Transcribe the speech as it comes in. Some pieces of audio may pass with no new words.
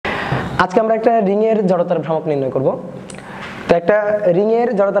আজকে আমরা একটা রিং এর জড়তার ভ্রামক নির্ণয় করব। তো একটা রিং এর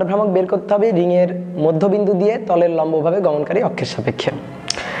জড়তার ভ্রামক বের করতে হবে রিং এর মধ্যবিন্দু দিয়ে তলের লম্বভাবে গমনকারী অক্ষের সাপেক্ষে।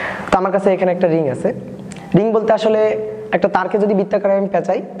 তো আমার কাছে এখানে একটা রিং আছে। রিং বলতে আসলে একটা তারকে যদি বৃত্তাকারে আমি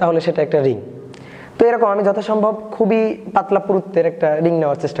পেঁচাই তাহলে সেটা একটা রিং। তো এরকম আমি যথাসম্ভব খুবই পাতলা পুরুত্বের একটা রিং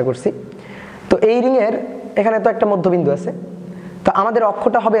নেওয়ার চেষ্টা করছি। তো এই রিং এর এখানে তো একটা মধ্যবিন্দু আছে। তো আমাদের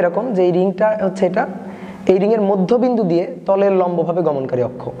অক্ষটা হবে এরকম যে এই রিংটা হচ্ছে এটা, এই রিং এর মধ্যবিন্দু দিয়ে তলের লম্বভাবে গমনকারী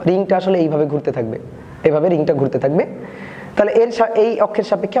অক্ষ। রিংটা আসলে এইভাবে ঘুরতে থাকবে, এইভাবে রিংটা ঘুরতে থাকবে। তাহলে এই অক্ষের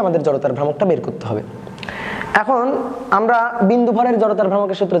সাপেক্ষে আমাদের জড়তার ভ্রামকটা বের করতে হবে। এখন আমরা বিন্দু ভরের জড়তার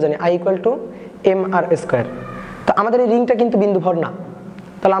ভ্রামকের সূত্র জানি I = mr²। তো আমাদের এই রিংটা কিন্তু বিন্দু ভর না,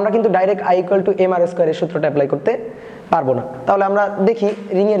 তাহলে আমরা কিন্তু ডাইরেক্ট I = mr² এর সূত্রটা অ্যাপ্লাই করতে পারবো না। তাহলে আমরা দেখি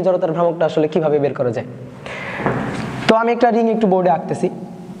রিং এর জড়তার ভ্রামকটা আসলে কিভাবে বের করা যায়। তো আমি একটা রিং একটু বোর্ডে আঁকতেছি।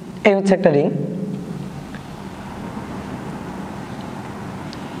 এই হচ্ছে একটা রিং।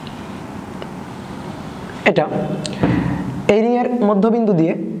 এটা এই রিং এর মধ্যবিন্দু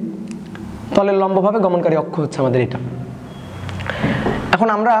দিয়ে তলের লম্বভাবে গমনকারী অক্ষ হচ্ছে আমাদের এটা। এখন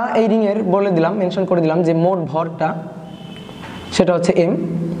আমরা এই রিং এর বলে দিলাম, মেনশন করে দিলাম যে মোট ভরটা সেটা হচ্ছে m,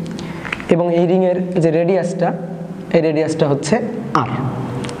 এবং এই রিং এর যে রেডিয়াসটা, এই রেডিয়াসটা হচ্ছে r।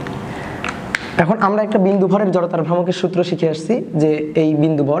 এখন আমরা একটা বিন্দু ভরের জড়তার ভ্রামকের সূত্র শিখে আসছি যে এই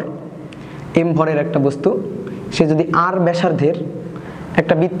বিন্দু ভর m ভরের একটা বস্তু, সে যদি r ব্যাসার্ধের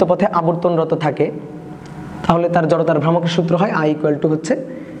একটা বৃত্তপথে আবর্তনরত থাকে তাহলে তার জড়তার ভ্রামকের সূত্র হয় I = হচ্ছে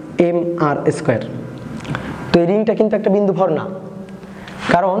mr²। তো এই রিংটা কিন্তু একটা বিন্দু ভর না,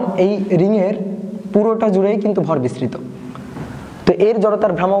 কারণ এই রিং এর পুরোটা জুড়েই কিন্তু ভর বিস্তৃত। তো এর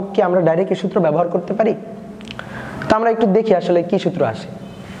জড়তার ভ্রামক কি আমরা ডাইরেক্ট এই সূত্র ব্যবহার করতে পারি? তো আমরা একটু দেখি আসলে কি সূত্র আসে।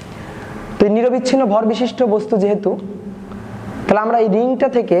 তো এই নিরবিচ্ছিন্ন ভর বিশিষ্ট বস্তু যেহেতু, তাহলে আমরা এই রিংটা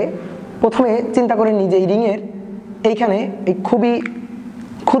থেকে প্রথমে চিন্তা করে নিই যে এই রিং এর এইখানে এই খুবই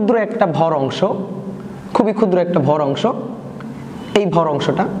ক্ষুদ্র একটা ভর অংশ, খুবই ক্ষুদ্র একটা ভর অংশ, এই ভর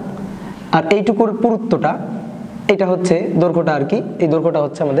অংশটা আর এইটুকুর পুরুত্বটা, এটা হচ্ছে দৈর্ঘ্যটা আর কি, এই দৈর্ঘ্যটা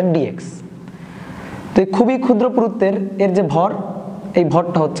হচ্ছে আমাদের dx। তো এই খুবই ক্ষুদ্র পুরুত্বের এর যে ভর, এই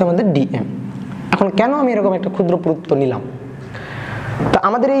ভরটা হচ্ছে আমাদের dm। এখন কেন আমি এরকম একটা ক্ষুদ্র পুরুত্ব নিলাম? তো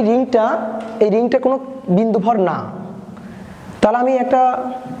আমাদের এই রিংটা কোনো বিন্দু ভর না, তাহলে আমি একটা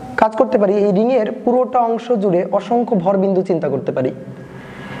কাজ করতে পারি, এই রিং এর পুরোটা অংশ জুড়ে অসংখ্য ভর বিন্দু চিন্তা করতে পারি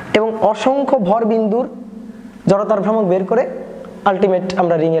এবং অসংখ্য ভর বিন্দুর জড়তার ভ্রামক বের করে আলটিমেট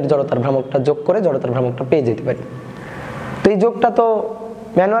আমরা রিং এর জড়তার ভ্রামকটা যোগ করে জড়তার ভ্রামকটা পেয়ে যেতে পারি। তো এই যোগটা তো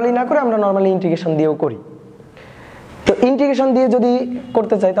ম্যানুয়ালি না করে আমরা নর্মালি ইন্টিগ্রেশন দিয়েও করি। তো ইন্টিগ্রেশন দিয়ে যদি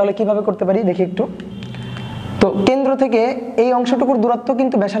করতে চাই তাহলে কিভাবে করতে পারি দেখি একটু। তো কেন্দ্র থেকে এই অংশটুকুর দূরত্ব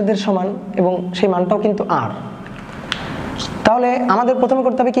কিন্তু ব্যাসার্ধের সমান এবং সেই মানটাও কিন্তু r। তাহলে আমাদের প্রথমে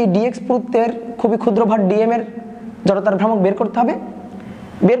করতে হবে কি dx পুরুত্বের খুবই ক্ষুদ্র ভর dm এর জড়তার ভ্রামক বের করতে হবে।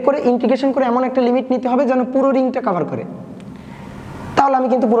 বের করে ইন্টিগ্রেশন করে এমন একটা লিমিট নিতে হবে যেন পুরো রিংটা কভার করে, তাহলে আমি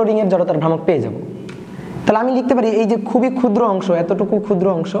কিন্তু পুরো রিং এর জড়তার ভ্রামক পেয়ে যাব। তাহলে আমি লিখতে পারি এই যে খুবই ক্ষুদ্র অংশ, এতটুকু ক্ষুদ্র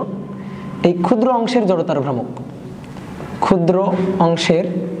অংশ, এই ক্ষুদ্র অংশের জড়তার ভ্রামক, ক্ষুদ্র অংশের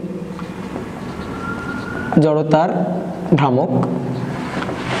জড়তার ভ্রামক,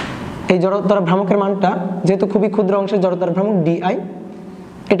 এই জড়তার ভ্রামকের মানটা যেহেতু খুবই ক্ষুদ্র অংশের জড়তার ভ্রামক di,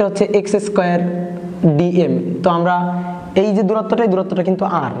 এটা হচ্ছে x² dm। তো আমরা এই যে দূরত্বটা, এই দূরত্বটা কিন্তু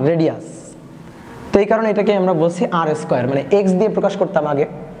r, রেডিয়াস। তো এই কারণে এটাকে আমরা বলছি r², মানে x দিয়ে প্রকাশ করতাম আগে,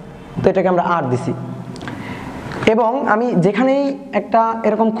 তো এটাকে আমরা r দিছি। এবং আমি যেখানেই একটা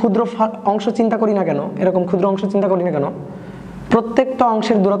এরকম ক্ষুদ্র অংশ চিন্তা করি না কেন, এরকম ক্ষুদ্র অংশ চিন্তা করি না কেন, প্রত্যেকটা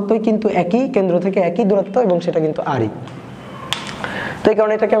অংশের দূরত্বই কিন্তু একই, কেন্দ্র থেকে একই দূরত্ব এবং সেটা কিন্তু rই। তো এই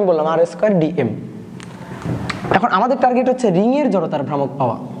কারণে এটাকে আমি বললাম r² dm। এখন আমাদের টার্গেট হচ্ছে রিং এর জড়তার ভ্রামক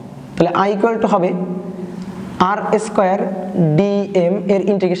পাওয়া। তাহলে I = হবে r² dm এর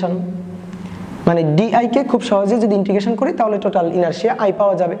ইন্টিগ্রেশন, মানে di কে খুব সহজে যদি ইন্টিগ্রেশন করি তাহলে টোটাল ইনারশিয়া I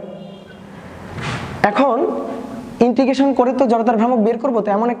পাওয়া যাবে। এখন ইন্টিগ্রেশন করে তো জড়তার ভ্রামক বের করব, তো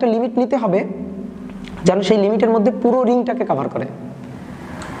এমন একটা লিমিট নিতে হবে যেন সেই লিমিটের মধ্যে পুরো রিংটাকে কভার করে।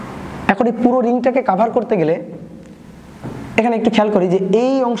 এখন এই পুরো রিংটাকে কভার করতে গেলে এখানে একটু খেয়াল করি যে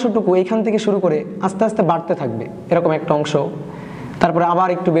এই অংশটুকু এখান থেকে শুরু করে আস্তে আস্তে বাড়তে থাকবে, এরকম একটা অংশ, তারপরে আবার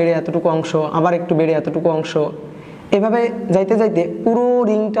একটু বেড়ে এতটুকু অংশ, আবার একটু বেড়ে এতটুকু অংশ, এভাবে যাইতে যাইতে পুরো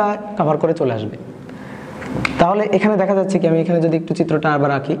রিংটা কভার করে চলে আসবে। তাহলে এখানে দেখা যাচ্ছে কি, আমি এখানে যদি একটু চিত্রটা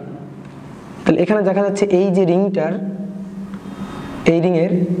আবার আঁকি, তাহলে এখানে দেখা যাচ্ছে এই যে রিংটার, এই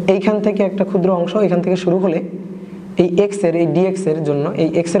রিংয়ের এইখান থেকে একটা ক্ষুদ্র অংশ এখান থেকে শুরু হলে এই x এর, এই dx এর জন্য এই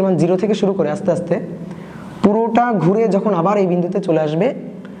x এর মান 0 থেকে শুরু করে আস্তে আস্তে পুরোটা ঘুরে যখন আবার এই বিন্দুতে চলে আসবে,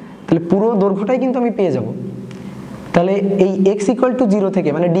 তাহলে পুরো দৈর্ঘ্যটাই কিন্তু আমি পেয়ে যাব। তাহলে এই x ইকুয়াল টু 0 থেকে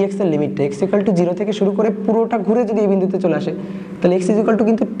মানে dx এর লিমিটটা x ইকুয়াল টু 0 থেকে শুরু করে পুরোটা ঘুরে যদি এই বিন্দুতে চলে আসে তাহলে x ইকুয়াল টু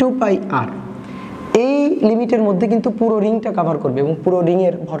কিন্তু 2πr, এই লিমিটের মধ্যে কিন্তু পুরো রিংটা কভার করবে এবং পুরো রিং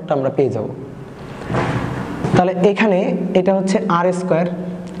এর ভরটা আমরা পেয়ে যাব। তাহলে এখানে এটা হচ্ছে r স্কয়ার।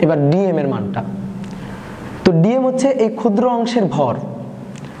 এবার dm এর মানটা, তো dm হচ্ছে এই ক্ষুদ্র অংশের ভর।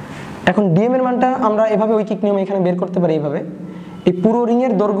 এখন dm এর মানটা আমরা এভাবে ঐকিক নিয়মে এখানে বের করতে পারি এইভাবে, এই পুরো রিং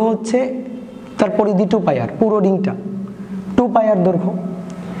এর দৈর্ঘ্য হচ্ছে তার পরিধি 2πr, পুরো রিংটা 2πr দৈর্ঘ্য।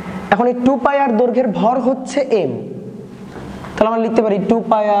 এখন এই 2πr দৈর্ঘ্যের ভর হচ্ছে m, তাহলে আমরা লিখতে পারি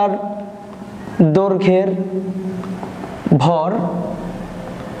 2πr দৈর্ঘ্যের ভর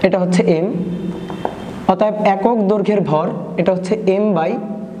এটা হচ্ছে m, অতএব একক দৈর্ঘ্যের ভর এটা হচ্ছে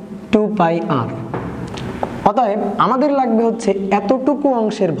m/2πr। অতএব আমাদের লাগবে হচ্ছে এতটুকু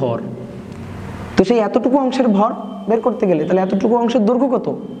অংশের ভর। তো সেই এতটুকু অংশের ভর বের করতে গেলে তাহলে এতটুকু অংশের দৈর্ঘ্য কত,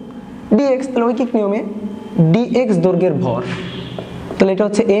 dx, তাহলে ঐকিক নিয়মে dx দৈর্ঘ্যের ভর, তাহলে এটা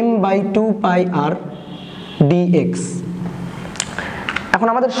হচ্ছে m/2πr dx। এখন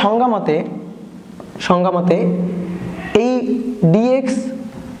আমাদের সংজ্ঞা মতে এই dx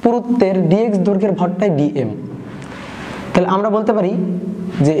পুরুত্বের dx দৈর্ঘ্যের ভরটাই dm। তাহলে আমরা বলতে পারি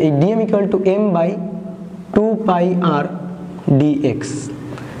যে এই dm equal to m/2πr dx।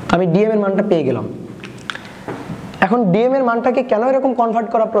 আমি dm এর মানটা পেয়ে গেলাম। এখন dm এর মানটাকে কেন এরকম কনভার্ট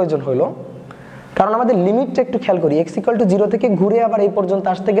করা প্রয়োজন হলো, কারণ আমাদের লিমিটটা একটু খেয়াল করি। x ইকুয়াল টু 0 থেকে ঘুরে আবার এই পর্যন্ত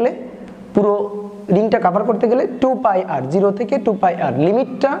আসতে গেলে পুরো রিংটা কভার করতে গেলে 2πr, 0 থেকে 2πr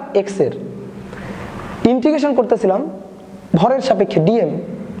লিমিটটা x এর। ইন্টিগ্রেশন করতেছিলাম ভরের সাপেক্ষে dm,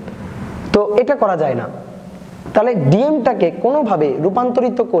 তো এটা করা যায় না। তাহলে dmটাকে কোনোভাবে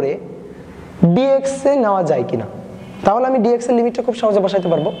রূপান্তরিত করে dx এ নেওয়া যায় কিনা, তাহলে আমি dx এর লিমিটটা খুব সহজে বসাইতে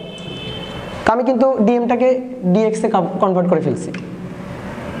পারবো। আমি কিন্তু dmটাকে dx এ কনভার্ট করে ফেলছি।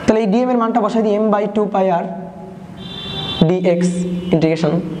 তাহলে এই dm এর মানটা বসাই দিই m/2πr dx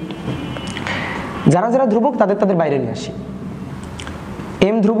ইন্টিগ্রেশন। যারা যারা ধ্রুবক তাদের বাইরে নিয়ে আসি।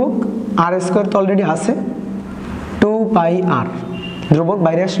 m ধ্রুবক, r স্কয়ার তো অলরেডি আছে, 2πr ধ্রুবক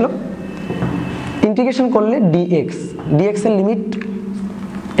বাইরে আসলো। ইন্টিগ্রেশন করলে dx এর লিমিট,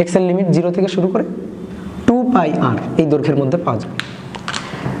 x এর লিমিট 0 থেকে শুরু করে 2πr এই দৈর্ঘ্যের মধ্যে পাওয়া যাবে।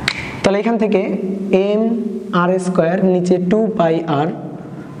 তাহলে এখান থেকে m r স্কয়ার নিচে 2πr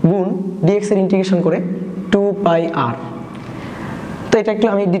গুণ dx এর ইন্টিগ্রেশন করে 2πr। তো এটা একটু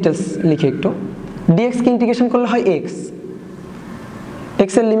আমি ডিটেলস লিখি একটু। dx কে ইন্টিগ্রেশন করলে হয়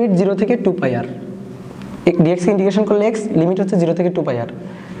x এর লিমিট 0 থেকে 2πr, dx কে ইন্টিগ্রেশন করলে x লিমিট হচ্ছে 0 থেকে 2πr,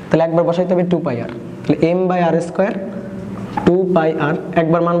 তাহলে একবার বসাইতে হবে 2πr, তাহলে m/r স্কয়ার 2πr,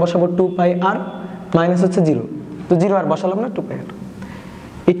 একবার মান বসাবো 2πr মাইনাস হচ্ছে 0, তো 0 আর বসালাম না, 2πr।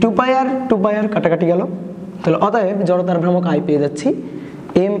 এই 2πr কাটাকাটি গেল, তাহলে অতএব জড়তার ভ্রামক I পেয়ে যাচ্ছি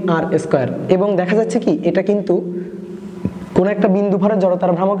mr স্কয়ার। এবং দেখা যাচ্ছে কি এটা কিন্তু কোন একটা বিন্দু ভরের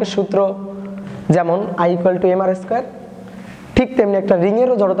জড়তার ভ্রামকের সূত্র যেমন I equal to mr square, ঠিক তেমনি একটা রিং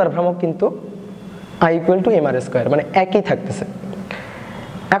এরও জড়তার ভ্রামক কিন্তু I equal to mr square, মানে একই থাকতেছে।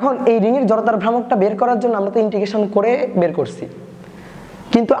 এখন এই রিং এর জড়তার ভ্রামকটা বের করার জন্য আমরা তো ইন্টিগ্রেশন করে বের করছি,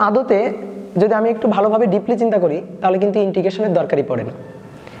 কিন্তু আদতে যদি আমি একটু ভালোভাবে ডিপলি চিন্তা করি তাহলে কিন্তু ইন্টিগ্রেশনের দরকারই পড়ে না।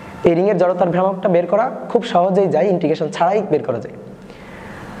 এই রিং এর জড়তার ভ্রামকটা বের করা খুব সহজেই যায়, ইন্টিগ্রেশন ছাড়াই বের করা যায়।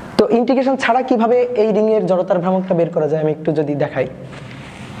 তো ইন্টিগ্রেশন ছাড়া কিভাবে এই রিং এর জড়তার ভ্রামকটা বের করা যায় আমি একটু যদি দেখাই।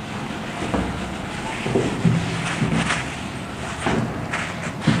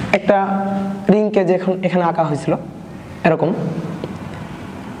 একটা রিংকে যে এখানে আঁকা হয়েছিল এরকম,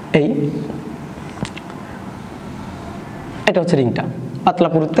 এটা হচ্ছে রিংটা, পাতলা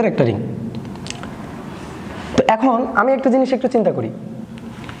পুরুত্বের একটা রিং। তো এখন আমি একটা জিনিস একটু চিন্তা করি,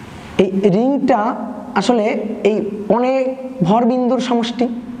 এই রিংটা আসলে এই অনেক ভর বিন্দুর সমষ্টি।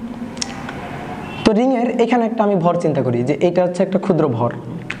 তো রিং এর এখানে একটা আমি ভর চিন্তা করি যে এটা হচ্ছে একটা ক্ষুদ্র ভর,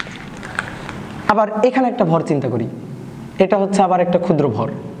 আবার এখানে একটা ভর চিন্তা করি এটা হচ্ছে আবার একটা ক্ষুদ্র ভর,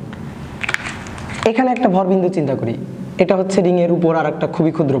 এখানে একটা ভর বিন্দু চিন্তা করি এটা হচ্ছে রিং এর উপর আর একটা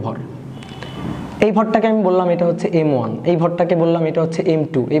খুবই ক্ষুদ্র ভর। এই ভরটাকে আমি বললাম এটা হচ্ছে m1, এই ভরটাকে বললাম এটা হচ্ছে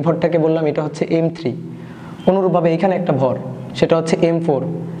m2, এই ভরটাকে বললাম এটা হচ্ছে m3। অনুরূপভাবে এখানে একটা ভর সেটা হচ্ছে m4,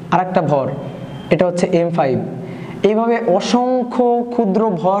 আর একটা ভর এটা হচ্ছে m5। এইভাবে অসংখ্য ক্ষুদ্র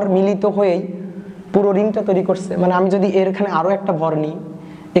ভর মিলিত হয়েই পুরো রিংটা তৈরি করছে। মানে আমি যদি এর এখানে আরো একটা ভর নিই,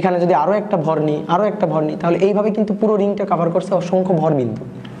 এখানে যদি আরো একটা ভর নিই, আরো একটা ভর নিই, তাহলে এইভাবে কিন্তু পুরো রিংটা কভার করছে অসংখ্য ভর বিন্দু।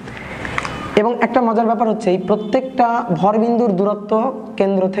 এবং একটা মজার ব্যাপার হচ্ছে এই প্রত্যেকটা ভর বিন্দুর দূরত্ব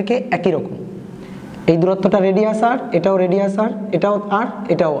কেন্দ্র থেকে একই রকম। এই দূরত্বটা রেডিয়াস আর, এটাও রেডিয়াস আর, এটাও আর,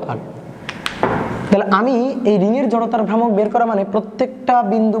 এটাও আর। তাহলে আমি এই রিং এর জড়তার ভ্রামক বের করা মানে প্রত্যেকটা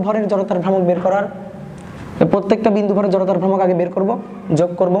বিন্দু ভরের জড়তার ভ্রামক বের করার, প্রত্যেকটা বিন্দু ভরের জড়তার ভ্রামক আগে বের করব,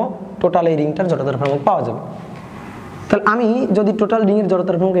 যোগ করব, টোটাল এই রিংটার জড়তার ভ্রামক পাওয়া যাবে। তাহলে আমি যদি টোটাল রিংয়ের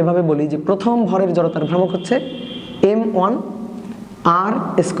জড়তার ভ্রামক এভাবে বলি যে প্রথম ভরের জড়তার ভ্রামক হচ্ছে m1 r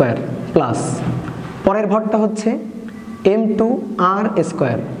স্কয়ার প্লাস পরের ভরটা হচ্ছে m2 r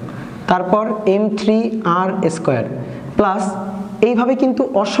স্কয়ার, তারপর m3 r স্কয়ার প্লাস এইভাবে কিন্তু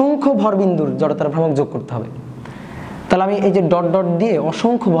অসংখ্য ভরবিন্দুর জড়তার ভ্রামক যোগ করতে হবে। তাহলে আমি এই যে ডট ডট দিয়ে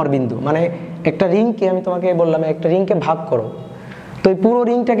অসংখ্য ভরবিন্দু, মানে একটা রিংকে আমি তোমাকে বললাম একটা রিংকে ভাগ করো, তো এই পুরো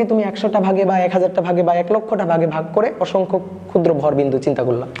রিংটাকে তুমি 100টা ভাগে বা 1000টা ভাগে বা 1 লক্ষটা ভাগে ভাগ করে অসংখ্য ক্ষুদ্র ভরবিন্দু চিন্তা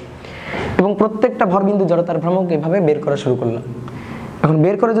করলাম এবং প্রত্যেকটা ভরবিন্দু জড়তার ভ্রামক এভাবে বের করা শুরু করলাম। এখন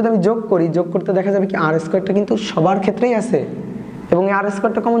বের করে যদি আমি যোগ করি, যোগ করতে দেখা যাবে কি আর স্কয়ারটা কিন্তু সবার ক্ষেত্রেই আছে এবং এই আর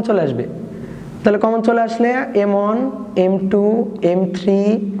স্কয়ারটা কমন চলে আসবে। তাহলে কমন চলে আসলে m1 m2 m3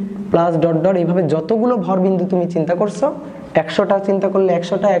 plus dot dot এইভাবে যতগুলো ভরবিন্দু তুমি চিন্তা করছো, 100টা চিন্তা করলে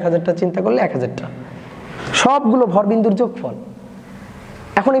 100টা, 1000টা চিন্তা করলে 1000টা, সবগুলো ভরবিন্দুর যোগফল।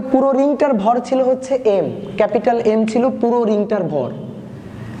 এখন এই পুরো রিংটার ভর ছিল হচ্ছে m, ক্যাপিটাল M ছিল পুরো রিংটার ভর।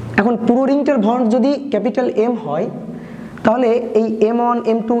 এখন পুরো রিংটার ভর যদি ক্যাপিটাল M হয় তাহলে এই m1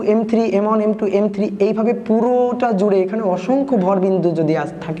 m2 m3 m1 m2 m3 এইভাবে পুরোটা জুড়ে এখানে অসংখ্য ভরবিন্দু যদি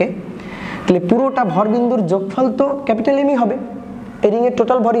থাকে তাহলে পুরোটা ভরবিন্দুর যোগফল তো ক্যাপিটাল M ই হবে, এই রিংয়ের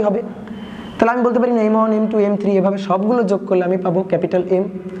টোটাল ভরই হবে। তাহলে আমি বলতে পারি না m1 m2 m3 এভাবে সবগুলো যোগ করলে আমি পাবো ক্যাপিটাল M,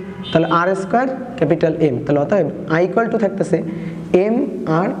 তাহলে r স্কয়ার ক্যাপিটাল M, তাহলে অতএব i ইকুয়াল টু থাকতেছে m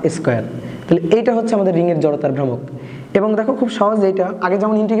r স্কয়ার। তাহলে এইটা হচ্ছে আমাদের রিংয়ের জড়তার ভ্রামক। এবং দেখো খুব সহজ, এইটা আগে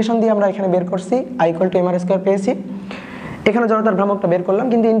যেমন ইন্টিগ্রেশন দিয়ে আমরা এখানে বের করছি i equal to m r square পেয়েছি, এখানে জড়তার ভ্রামকটা বের করলাম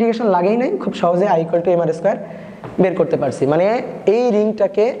কিন্তু ইন্টিগ্রেশন লাগেই নাই, খুব সহজে i equal to m r square বের করতে পারছি। মানে এই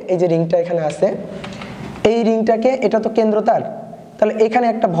রিংটাকে, এই যে রিংটা এখানে আছে, এই রিংটাকে, এটা তো কেন্দ্র তার, তাহলে এখানে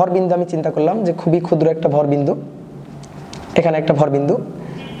একটা ভরবিন্দু আমি চিন্তা করলাম যে খুবই ক্ষুদ্র একটা ভরবিন্দু, এখানে একটা ভরবিন্দু,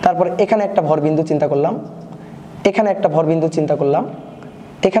 তারপর এখানে একটা ভরবিন্দু চিন্তা করলাম, এখানে একটা ভরবিন্দু চিন্তা করলাম,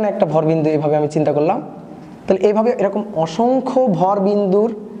 এখানে একটা ভরবিন্দু, এইভাবে আমি চিন্তা করলাম। তাহলে এইভাবে এরকম অসংখ্য ভরবিন্দুর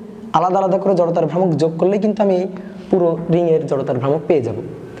আলাদা আলাদা করে জড়তার ভ্রামক যোগ করলে কিন্তু আমি পুরো রিংয়ের জড়তার ভ্রামক পেয়ে যাব।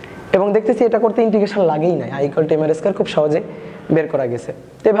 এবং দেখতেছি এটা করতে ইন্টিগ্রেশন লাগেই নাই, i equal to m r square খুব সহজে বের করা গেছে।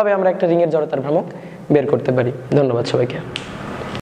 তো এভাবে আমরা একটা রিংয়ের জড়তার ভ্রামক বের করতে পারি। ধন্যবাদ সবাইকে।